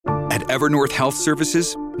At Evernorth Health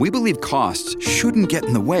Services, we believe costs shouldn't get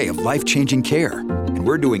in the way of life-changing care, and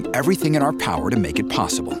we're doing everything in our power to make it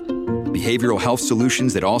possible. Behavioral health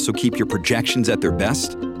solutions that also keep your projections at their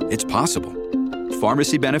best? It's possible.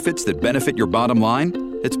 Pharmacy benefits that benefit your bottom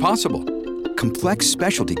line? It's possible. Complex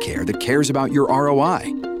specialty care that cares about your ROI?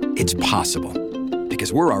 It's possible.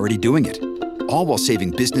 Because we're already doing it. All while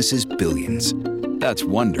saving businesses billions. That's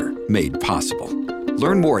Wonder made possible.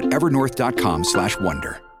 Learn more at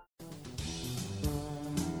evernorth.com/wonder.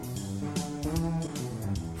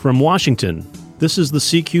 From Washington, this is the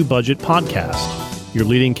CQ Budget Podcast, your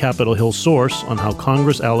leading Capitol Hill source on how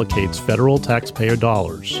Congress allocates federal taxpayer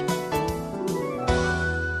dollars.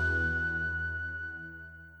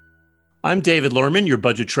 I'm David Lerman, your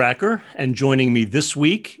budget tracker, and joining me this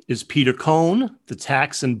week is Peter Cohn, the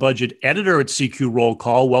tax and budget editor at CQ Roll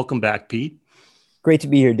Call. Welcome back, Pete. Great to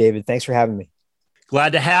be here, David. Thanks for having me.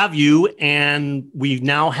 Glad to have you. And we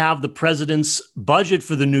now have the president's budget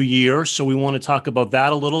for the new year. So we want to talk about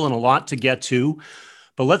that a little and a lot to get to.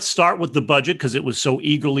 But let's start with the budget because it was so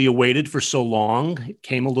eagerly awaited for so long. It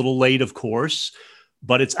came a little late, of course,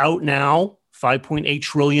 but it's out now, $5.8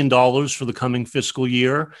 trillion for the coming fiscal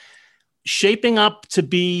year. Shaping up to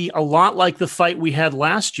be a lot like the fight we had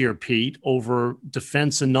last year, Pete, over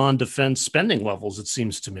defense and non-defense spending levels, it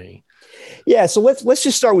seems to me. Yeah, so let's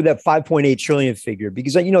just start with that 5.8 trillion figure,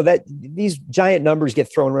 because that these giant numbers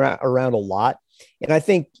get thrown around a lot, and I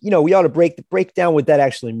think we ought to break down what that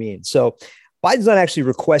actually means. So Biden's not actually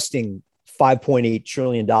requesting $5.8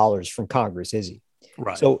 trillion from Congress, is he?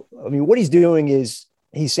 Right. So what he's doing is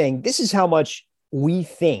he's saying this is how much we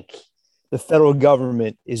think the federal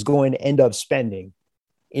government is going to end up spending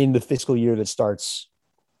in the fiscal year that starts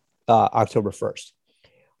October 1st.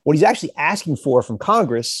 What he's actually asking for from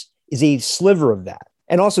Congress is a sliver of that.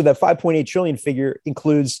 And also that 5.8 trillion figure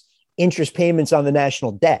includes interest payments on the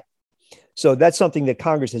national debt. So that's something that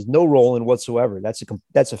Congress has no role in whatsoever.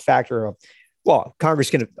 That's a factor of, Congress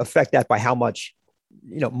can affect that by how much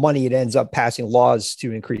money it ends up passing laws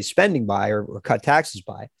to increase spending by or cut taxes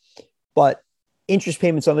by. But interest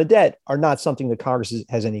payments on the debt are not something that Congress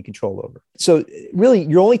has any control over. So really,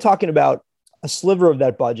 you're only talking about a sliver of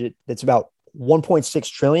that budget that's about 1.6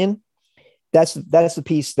 trillion. That's the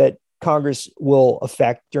piece that Congress will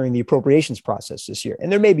affect during the appropriations process this year.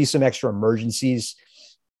 And there may be some extra emergencies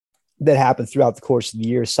that happen throughout the course of the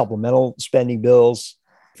year, supplemental spending bills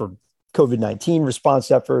for COVID-19 response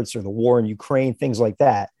efforts or the war in Ukraine, things like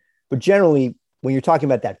that. But generally, when you're talking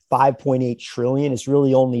about that 5.8 trillion, it's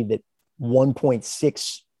really only that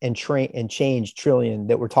 1.6 and change trillion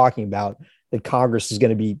that we're talking about that Congress is going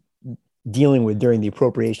to be dealing with during the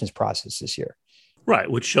appropriations process this year. Right,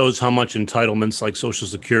 which shows how much entitlements like Social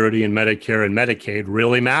Security and Medicare and Medicaid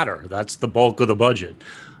really matter. That's the bulk of the budget.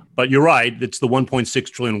 But you're right, it's the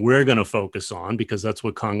 1.6 trillion we're going to focus on because that's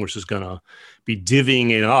what Congress is going to be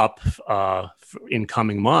divvying it up in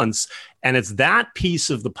coming months. And it's that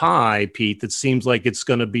piece of the pie, Pete, that seems like it's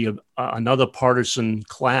going to be another partisan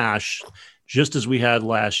clash, just as we had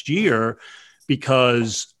last year,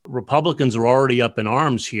 because Republicans are already up in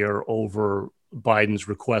arms here over Biden's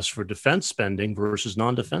request for defense spending versus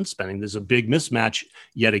non-defense spending. There's a big mismatch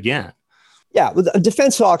yet again. Yeah, the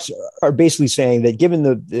defense hawks are basically saying that given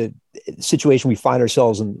the situation we find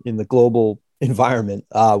ourselves in the global environment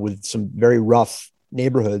with some very rough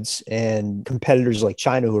neighborhoods and competitors like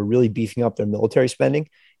China who are really beefing up their military spending,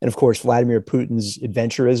 and of course, Vladimir Putin's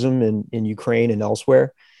adventurism in Ukraine and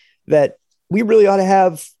elsewhere, that we really ought to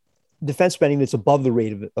have defense spending that's above the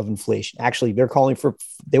rate of inflation. Actually, they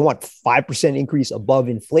want 5% increase above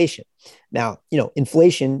inflation. Now,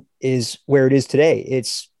 inflation is where it is today.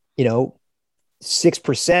 It's,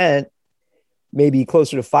 6%, maybe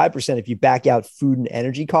closer to 5% if you back out food and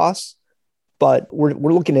energy costs. But we're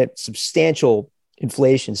looking at substantial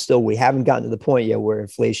inflation still. We haven't gotten to the point yet where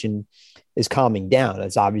inflation is calming down.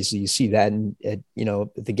 That's obviously, you see that at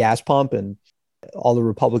the gas pump and all the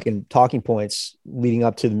Republican talking points leading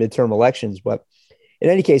up to the midterm elections. But in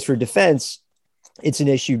any case, for defense, it's an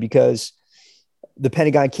issue because the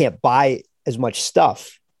Pentagon can't buy as much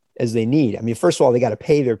stuff as they need. First of all, they got to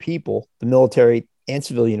pay their people, the military and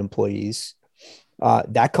civilian employees.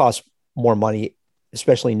 That costs more money,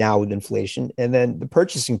 especially now with inflation. And then the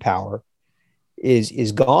purchasing power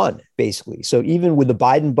is gone, basically. So even with the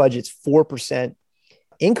Biden budget's 4%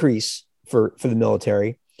 increase for the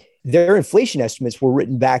military, their inflation estimates were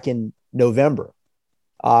written back in November.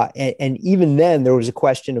 And even then, there was a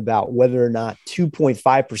question about whether or not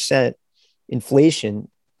 2.5%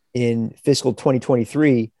 inflation in fiscal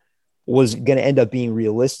 2023 was going to end up being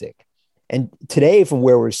realistic. And today, from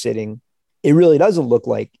where we're sitting, it really doesn't look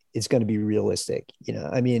like it's going to be realistic.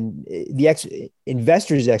 I mean,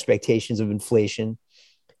 investors' expectations of inflation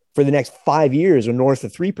for the next 5 years are north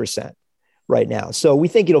of 3% right now. So we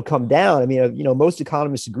think it'll come down. I mean, most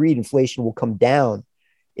economists agreed inflation will come down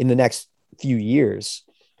in the next few years,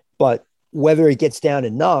 but whether it gets down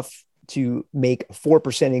enough to make a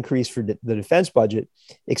 4% increase for the defense budget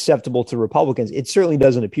acceptable to Republicans, it certainly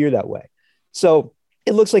doesn't appear that way. So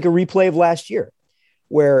it looks like a replay of last year,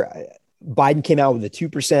 where Biden came out with a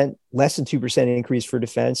 2%, less than 2% increase for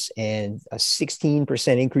defense and a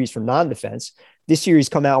 16% increase for non-defense. This year, he's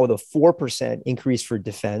come out with a 4% increase for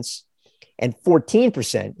defense and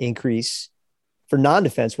 14% increase for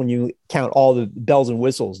non-defense when you count all the bells and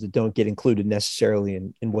whistles that don't get included necessarily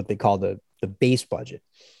in what they call the base budget.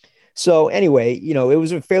 So anyway, it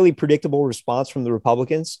was a fairly predictable response from the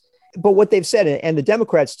Republicans. But what they've said, and the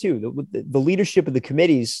Democrats too, the leadership of the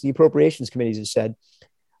committees, the appropriations committees, have said,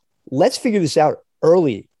 let's figure this out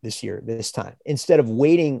early this time, instead of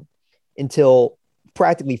waiting until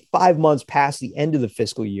practically 5 months past the end of the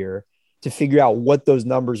fiscal year to figure out what those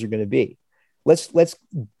numbers are going to be. Let's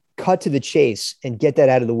cut to the chase and get that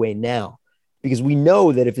out of the way now, because we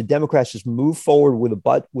know that if the Democrats just move forward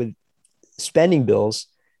with spending bills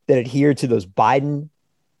that adhere to those Biden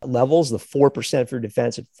levels, the 4% for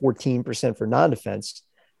defense and 14% for non-defense,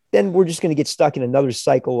 then we're just going to get stuck in another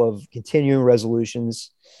cycle of continuing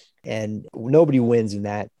resolutions, and nobody wins in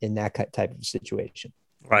that type of situation.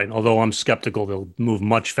 Right. Although I'm skeptical they'll move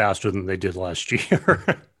much faster than they did last year.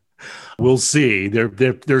 We'll see.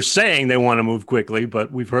 They're saying they want to move quickly,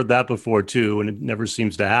 but we've heard that before too, and it never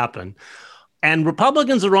seems to happen. And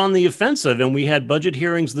Republicans are on the offensive, and we had budget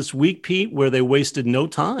hearings this week, Pete, where they wasted no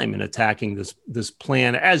time in attacking this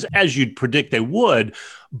plan, as you'd predict they would.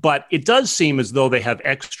 But it does seem as though they have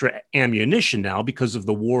extra ammunition now because of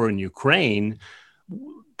the war in Ukraine,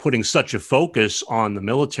 putting such a focus on the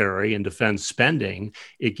military and defense spending.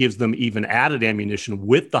 It gives them even added ammunition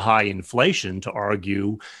with the high inflation to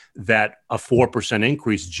argue that a 4%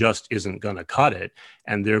 increase just isn't going to cut it,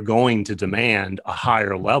 and they're going to demand a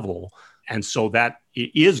higher level. And so that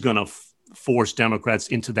is going to force Democrats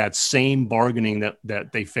into that same bargaining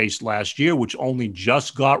that they faced last year, which only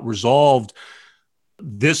just got resolved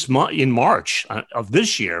this month in March of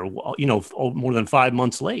this year, more than 5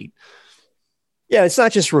 months late. Yeah, it's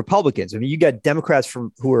not just Republicans. I mean, you got Democrats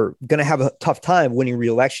who are going to have a tough time winning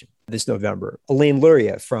re-election this November. Elaine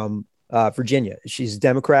Luria from Virginia. She's a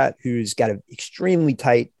Democrat who's got an extremely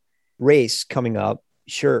tight race coming up.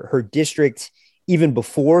 Sure, her district, even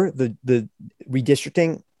before the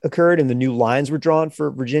redistricting occurred and the new lines were drawn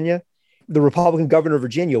for Virginia, the Republican governor of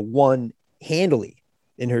Virginia won handily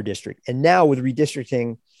in her district. And now with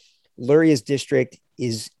redistricting, Luria's district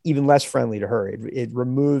is even less friendly to her.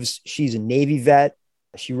 She's a Navy vet.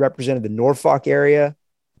 She represented the Norfolk area.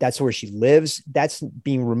 That's where she lives. That's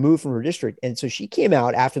being removed from her district. And so she came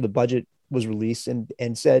out after the budget was released and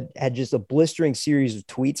had just a blistering series of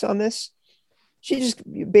tweets on this. She just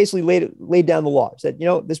basically laid down the law, said,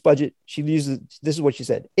 this budget, this is what she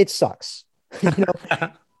said. It sucks.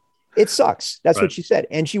 It sucks. That's right. What she said.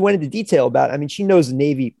 And she went into detail about, she knows the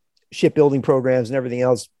Navy shipbuilding programs and everything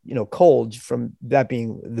else, cold from that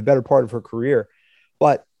being the better part of her career.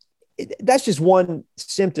 But that's just one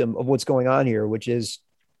symptom of what's going on here, which is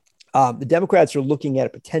the Democrats are looking at a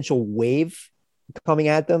potential wave coming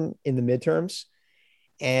at them in the midterms.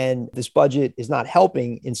 And this budget is not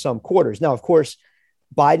helping in some quarters. Now, of course,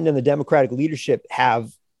 Biden and the Democratic leadership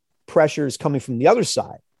have pressures coming from the other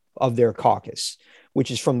side of their caucus,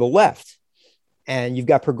 which is from the left. And you've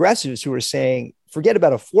got progressives who are saying, forget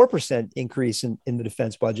about a 4% increase in the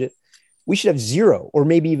defense budget. We should have zero or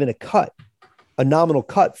maybe even a nominal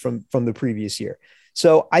cut from the previous year.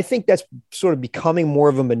 So I think that's sort of becoming more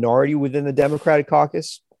of a minority within the Democratic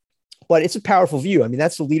caucus, but it's a powerful view.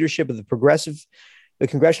 That's the leadership of the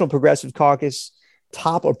Congressional Progressive Caucus,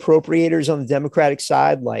 top appropriators on the Democratic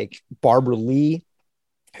side, like Barbara Lee,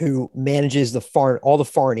 who manages all the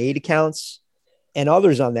foreign aid accounts, and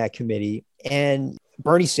others on that committee. And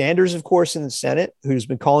Bernie Sanders, of course, in the Senate, who's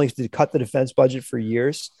been calling to cut the defense budget for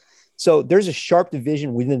years. So there's a sharp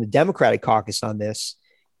division within the Democratic caucus on this.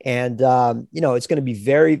 And, it's going to be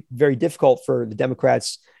very, very difficult for the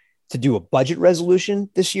Democrats to do a budget resolution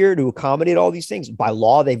this year to accommodate all these things. By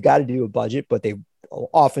law, they've got to do a budget, but they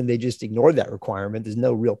just ignore that requirement. There's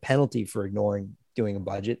no real penalty for doing a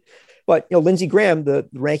budget. But, Lindsey Graham, the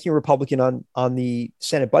ranking Republican on the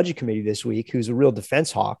Senate Budget Committee this week, who's a real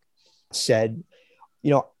defense hawk, said,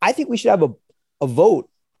 I think we should have a vote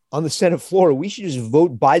on the Senate floor. We should just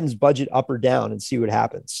vote Biden's budget up or down and see what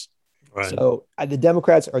happens. Right. So the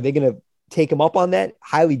Democrats, are they going to take him up on that?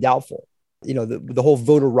 Highly doubtful. the whole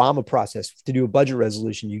vote-a-rama process to do a budget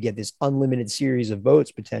resolution. You get this unlimited series of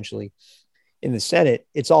votes potentially in the Senate.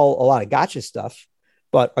 It's all a lot of gotcha stuff.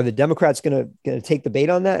 But are the Democrats going to take the bait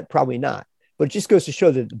on that? Probably not. But it just goes to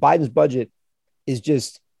show that Biden's budget is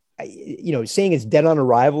just, saying it's dead on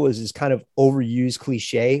arrival is this kind of overused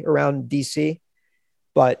cliche around DC.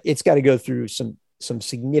 But it's got to go through some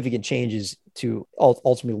significant changes to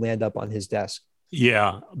ultimately land up on his desk.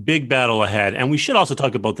 Yeah, big battle ahead. And we should also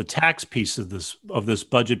talk about the tax piece of this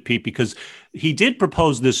budget, Pete, because he did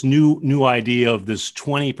propose this new idea of this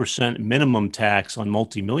 20% minimum tax on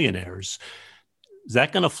multimillionaires. Is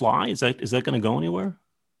that going to fly? Is that going to go anywhere?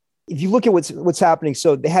 If you look at what's happening,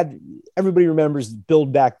 so everybody remembers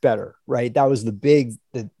Build Back Better, right? That was the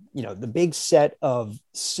big set of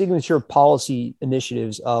signature policy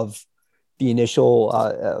initiatives of the initial,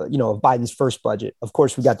 of Biden's first budget. Of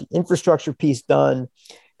course, we got the infrastructure piece done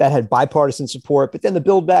that had bipartisan support, but then the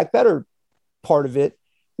Build Back Better part of it,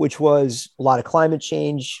 which was a lot of climate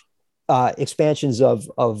change, expansions of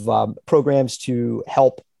programs to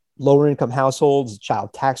help lower income households,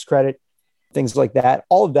 child tax credit, things like that.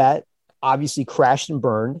 All of that obviously crashed and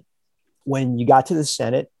burned when you got to the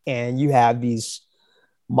Senate, and you have these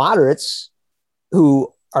moderates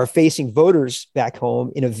who are facing voters back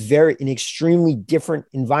home in an extremely different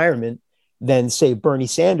environment than, say, Bernie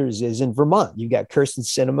Sanders is in Vermont. You've got Kyrsten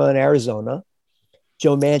Sinema in Arizona,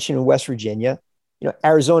 Joe Manchin in West Virginia.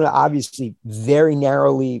 Arizona obviously very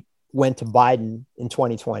narrowly went to Biden in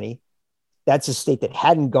 2020. That's a state that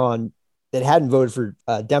hadn't voted for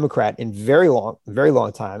a Democrat in very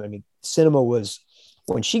long time. I mean, Sinema was,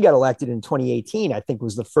 when she got elected in 2018, I think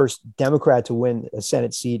was the first Democrat to win a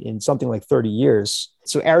Senate seat in something like 30 years.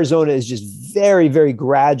 So Arizona is just very, very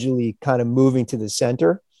gradually kind of moving to the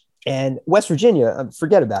center. And West Virginia,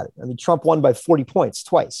 forget about it. I mean, Trump won by 40 points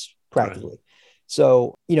twice, practically. Right.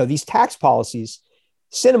 So, these tax policies,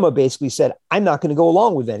 Sinema basically said, I'm not going to go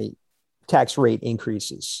along with any tax rate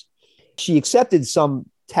increases. She accepted some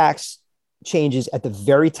tax changes at the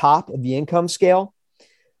very top of the income scale,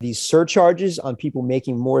 these surcharges on people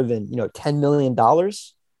making more than, $10 million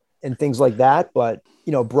and things like that. But,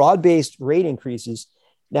 broad-based rate increases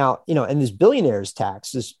now, and this billionaires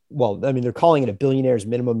tax they're calling it a billionaires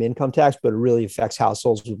minimum income tax, but it really affects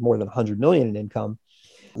households with more than 100 million in income.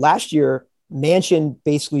 Last year, Manchin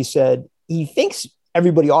basically said he thinks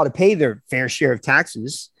everybody ought to pay their fair share of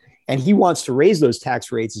taxes, and he wants to raise those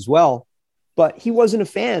tax rates as well. But he wasn't a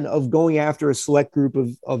fan of going after a select group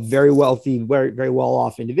of very wealthy, very, very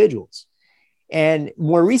well-off individuals. And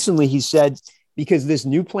more recently, he said, because this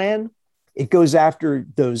new plan, it goes after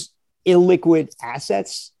those illiquid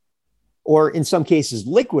assets, or in some cases,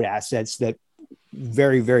 liquid assets that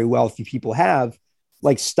very, very wealthy people have,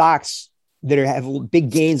 like stocks that have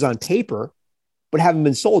big gains on paper, but haven't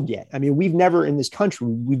been sold yet. I mean, in this country,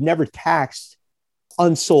 we've never taxed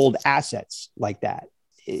unsold assets like that.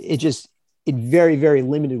 In very, very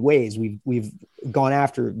limited ways, we've gone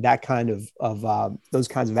after that kind of those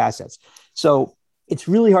kinds of assets. So it's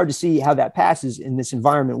really hard to see how that passes in this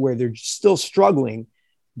environment where they're still struggling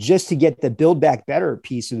just to get the Build Back Better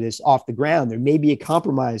piece of this off the ground. There may be a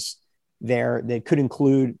compromise there that could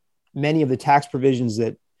include many of the tax provisions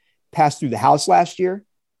that passed through the House last year,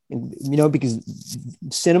 and, because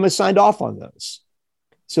Sinema signed off on those.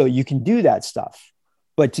 So you can do that stuff.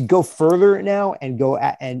 But to go further now and go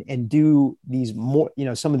and do these more,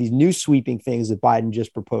 some of these new sweeping things that Biden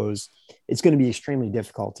just proposed, it's going to be extremely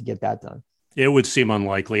difficult to get that done. It would seem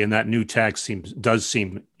unlikely, and that new tax does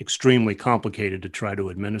seem extremely complicated to try to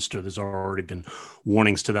administer. There's already been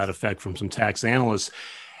warnings to that effect from some tax analysts.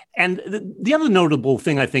 And the other notable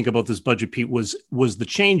thing I think about this budget, Pete, was the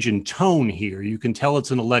change in tone here. You can tell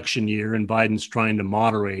it's an election year, and Biden's trying to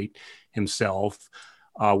moderate himself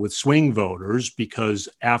with swing voters, because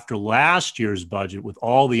after last year's budget, with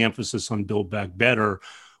all the emphasis on Build Back Better,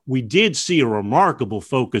 we did see a remarkable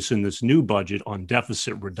focus in this new budget on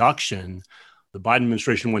deficit reduction. The Biden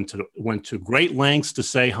administration went to great lengths to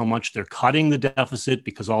say how much they're cutting the deficit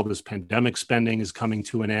because all this pandemic spending is coming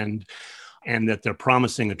to an end, and that they're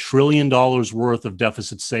promising $1 trillion worth of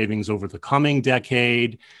deficit savings over the coming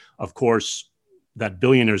decade. Of course, that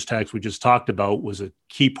billionaires tax we just talked about was a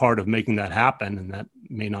key part of making that happen, and that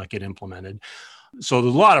may not get implemented. So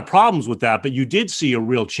there's a lot of problems with that, but you did see a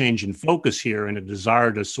real change in focus here and a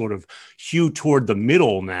desire to sort of hew toward the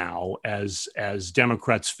middle now as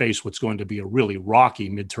Democrats face what's going to be a really rocky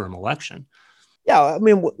midterm election. Yeah, I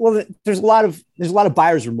mean, well, there's a lot of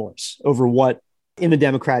buyer's remorse over what in the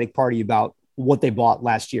Democratic Party about what they bought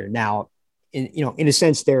last year. Now, in a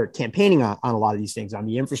sense, they're campaigning on a lot of these things, on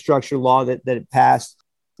the infrastructure law that it passed,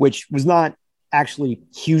 which was not actually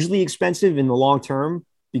hugely expensive in the long term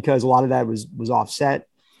because a lot of that was offset.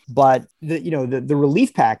 But the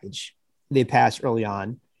relief package they passed early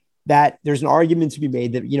on, that there's an argument to be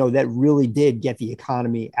made that, that really did get the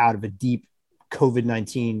economy out of a deep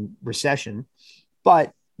COVID-19 recession.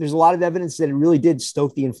 But there's a lot of evidence that it really did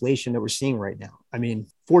stoke the inflation that we're seeing right now. I mean,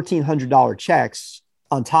 $1,400 checks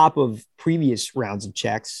on top of previous rounds of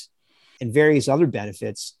checks and various other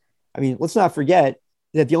benefits. I mean, let's not forget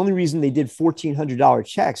that the only reason they did $1,400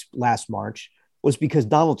 checks last March was because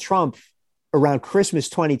Donald Trump around Christmas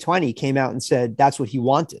 2020 came out and said that's what he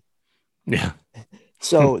wanted. Yeah.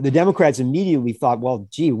 So the Democrats immediately thought, well,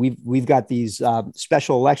 gee, we've got these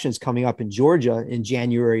special elections coming up in Georgia in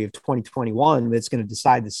January of 2021 that's going to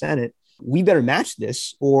decide the Senate. We better match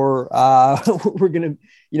this, or we're going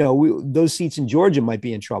to, those seats in Georgia might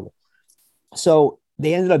be in trouble. So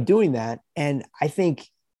they ended up doing that, and I think,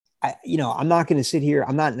 I'm not going to sit here.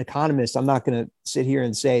 I'm not an economist. I'm not going to sit here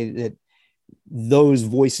and say that those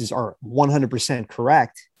voices are 100%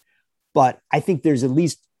 correct, but I think there's at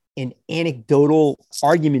least an anecdotal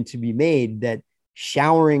argument to be made that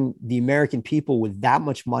showering the American people with that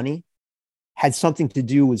much money had something to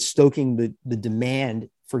do with stoking the demand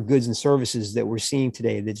for goods and services that we're seeing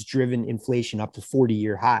today that's driven inflation up to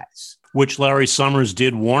 40-year highs. Which Larry Summers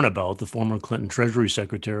did warn about, the former Clinton Treasury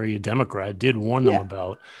Secretary, a Democrat, did warn them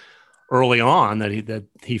about early on that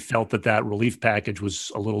he felt that relief package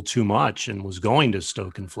was a little too much and was going to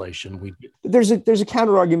stoke inflation. There's a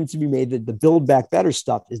counter argument to be made that the Build Back Better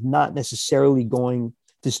stuff is not necessarily going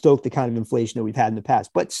to stoke the kind of inflation that we've had in the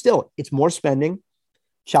past, but still, it's more spending.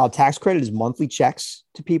 Child tax credit is monthly checks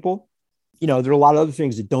to people. There are a lot of other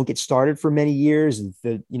things that don't get started for many years, and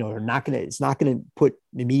that it's not going to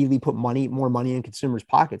immediately put more money in consumers'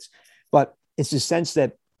 pockets. But it's the sense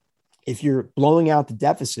that if you're blowing out the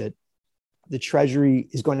deficit, the Treasury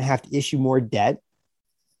is going to have to issue more debt,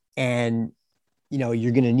 and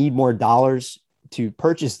you're going to need more dollars to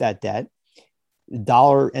purchase that debt. The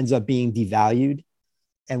dollar ends up being devalued,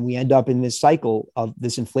 and we end up in this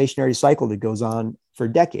inflationary cycle that goes on for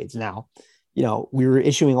decades. Now, we were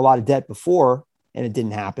issuing a lot of debt before, and it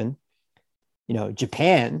didn't happen.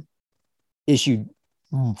 Japan issued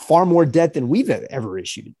far more debt than we've ever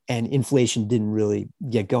issued, and inflation didn't really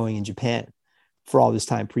get going in Japan for all this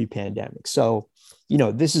time pre-pandemic. So,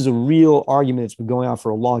 this is a real argument that's been going on for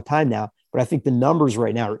a long time now, but I think the numbers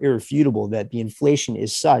right now are irrefutable that the inflation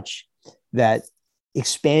is such that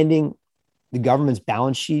expanding the government's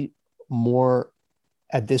balance sheet more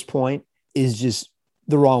at this point is just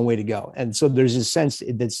the wrong way to go. And so there's a sense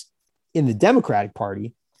that's in the Democratic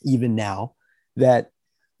Party, even now, that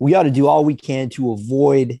we ought to do all we can to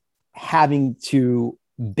avoid having to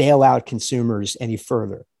bail out consumers any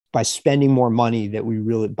further by spending more money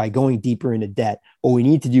by going deeper into debt. What we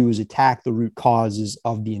need to do is attack the root causes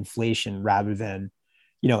of the inflation rather than,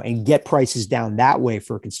 and get prices down that way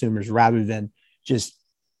for consumers rather than just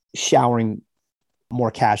showering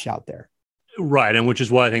more cash out there. Right. And which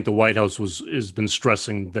is why I think the White House has been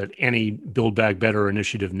stressing that any Build Back Better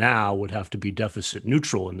initiative now would have to be deficit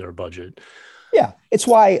neutral in their budget. Yeah. It's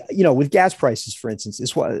why, with gas prices, for instance,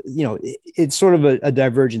 it's why, it's sort of a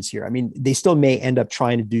divergence here. I mean, they still may end up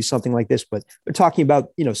trying to do something like this, but they're talking about,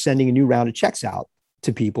 sending a new round of checks out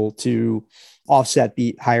to people to offset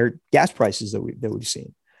the higher gas prices that we've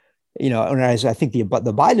seen. And I think the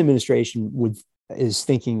Biden administration is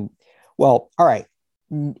thinking, well, all right,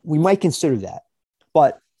 we might consider that.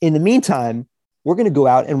 But in the meantime, we're going to go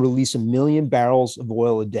out and release 1 million barrels of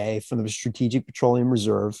oil a day from the Strategic Petroleum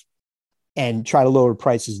Reserve and try to lower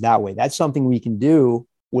prices that way. That's something we can do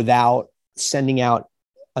without sending out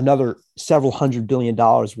another several $100 billion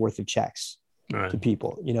worth of checks to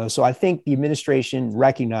people. So I think the administration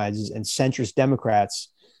recognizes, and centrist Democrats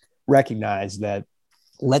recognize, that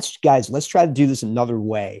let's try to do this another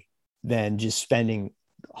way than just spending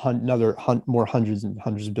more hundreds and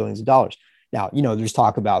hundreds of billions of dollars. Now, there's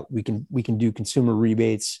talk about we can do consumer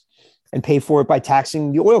rebates and pay for it by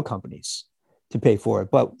taxing the oil companies to pay for it.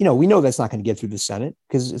 But, we know that's not going to get through the Senate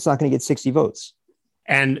because it's not going to get 60 votes.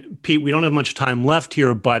 And Pete, we don't have much time left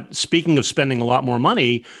here, but speaking of spending a lot more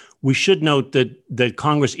money, we should note that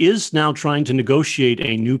Congress is now trying to negotiate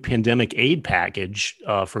a new pandemic aid package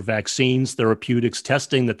for vaccines, therapeutics,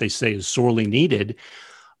 testing that they say is sorely needed.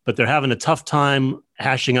 But they're having a tough time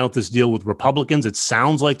hashing out this deal with Republicans. It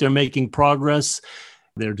sounds like they're making progress.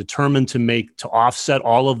 They're determined to offset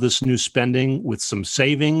all of this new spending with some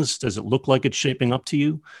savings. Does it look like it's shaping up to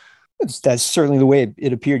you? That's certainly the way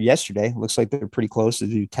it appeared yesterday. It looks like they're pretty close to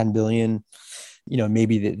do 10 billion.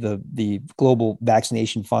 Maybe the global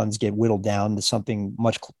vaccination funds get whittled down to something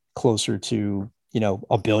much closer to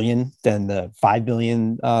 $1 billion than the $5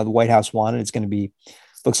 billion the White House wanted.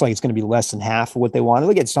 Looks like it's going to be less than half of what they wanted.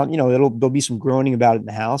 Look at some, there'll be some groaning about it in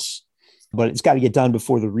the House, but it's got to get done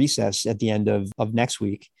before the recess at the end of next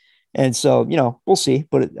week. And so, we'll see.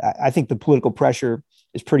 But I think the political pressure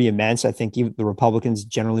is pretty immense. I think even the Republicans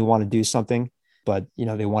generally want to do something, but,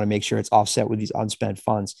 they want to make sure it's offset with these unspent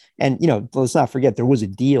funds. And, let's not forget, there was a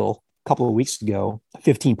deal a couple of weeks ago,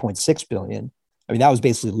 $15.6 billion. I mean, that was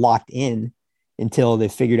basically locked in until they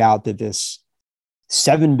figured out that this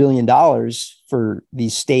 $7 billion for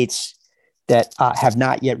these states that have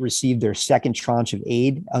not yet received their second tranche of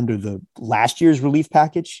aid under the last year's relief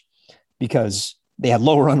package, because they had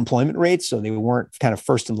lower unemployment rates, so they weren't kind of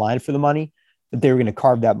first in line for the money, but they were going to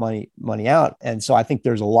carve that money out. And so I think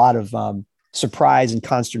there's a lot of surprise and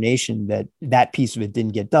consternation that piece of it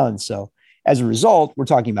didn't get done. So as a result, we're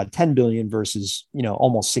talking about 10 billion versus,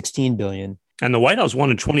 almost 16 billion. And the White House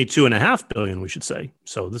wanted 22.5 billion, we should say.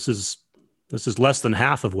 So this is less than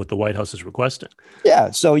half of what the White House is requesting.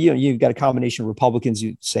 Yeah. So, you've got a combination of Republicans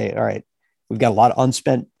who say, all right, we've got a lot of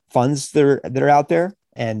unspent funds that are out there.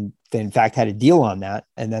 And they, in fact, had a deal on that.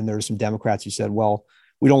 And then there were some Democrats who said, well,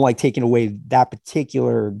 we don't like taking away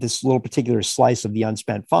this little particular slice of the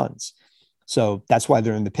unspent funds. So that's why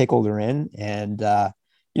they're in the pickle they're in. And,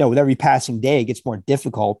 with every passing day, it gets more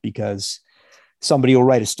difficult because somebody will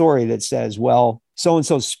write a story that says, well,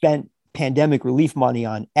 so-and-so spent pandemic relief money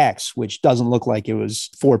on X, which doesn't look like it was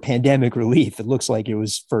for pandemic relief. It looks like it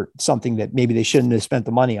was for something that maybe they shouldn't have spent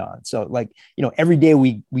the money on. So every day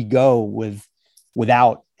we go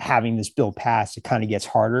without having this bill passed, it kind of gets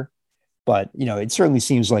harder. But, it certainly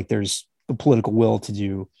seems like there's the political will to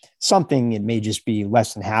do something. It may just be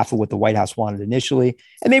less than half of what the White House wanted initially.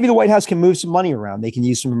 And maybe the White House can move some money around. They can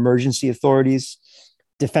use some emergency authorities,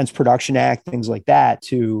 Defense Production Act, things like that,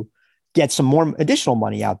 to get some more additional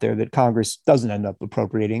money out there that Congress doesn't end up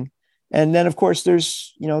appropriating. And then, of course,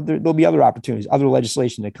 there's, there'll be other opportunities, other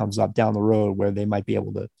legislation that comes up down the road where they might be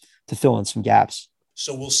able to fill in some gaps.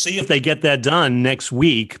 So we'll see if they get that done next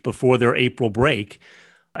week before their April break.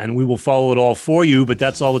 And we will follow it all for you. But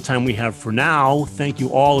that's all the time we have for now. Thank you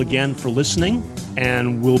all again for listening.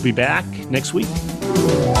 And we'll be back next week.